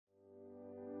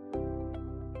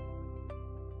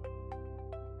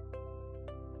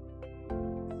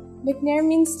McNair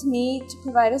means to me to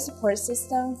provide a support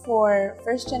system for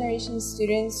first-generation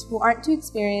students who aren't too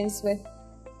experienced with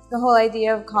the whole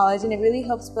idea of college, and it really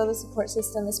helps build a support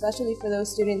system, especially for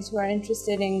those students who are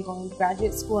interested in going to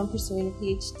graduate school and pursuing a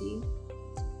PhD.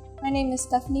 My name is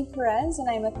Stephanie Perez, and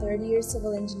I'm a third-year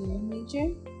civil engineering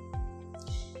major.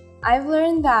 I've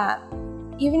learned that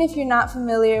even if you're not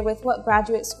familiar with what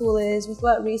graduate school is, with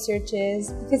what research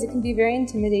is, because it can be very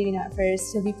intimidating at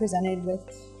first to be presented with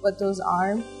what those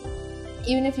are.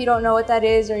 Even if you don't know what that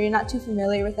is or you're not too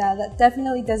familiar with that, that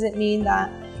definitely doesn't mean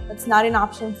that that's not an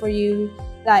option for you,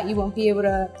 that you won't be able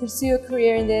to pursue a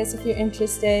career in this if you're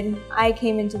interested. I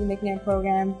came into the McNair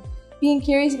program being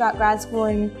curious about grad school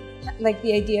and like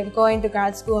the idea of going to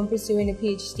grad school and pursuing a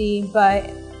PhD, but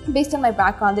based on my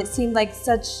background, it seemed like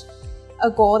such a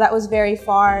goal that was very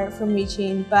far from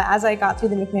reaching. But as I got through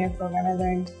the McNair program, I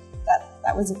learned that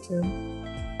that wasn't true.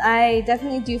 I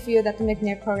definitely do feel that the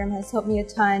McNair program has helped me a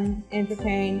ton in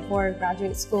preparing for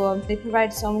graduate school. They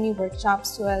provide so many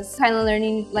workshops to us, kind of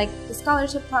learning like the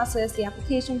scholarship process, the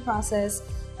application process,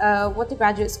 what the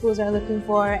graduate schools are looking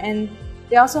for, and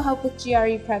they also help with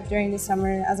GRE prep during the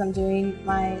summer as I'm doing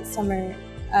my summer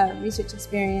research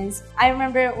experience. I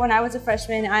remember when I was a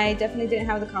freshman, I definitely didn't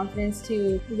have the confidence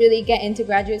to really get into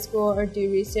graduate school or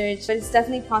do research, but it's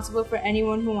definitely possible for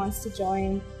anyone who wants to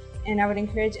join. And I would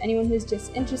encourage anyone who's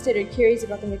just interested or curious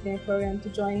about the McNair program to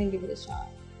join and give it a shot.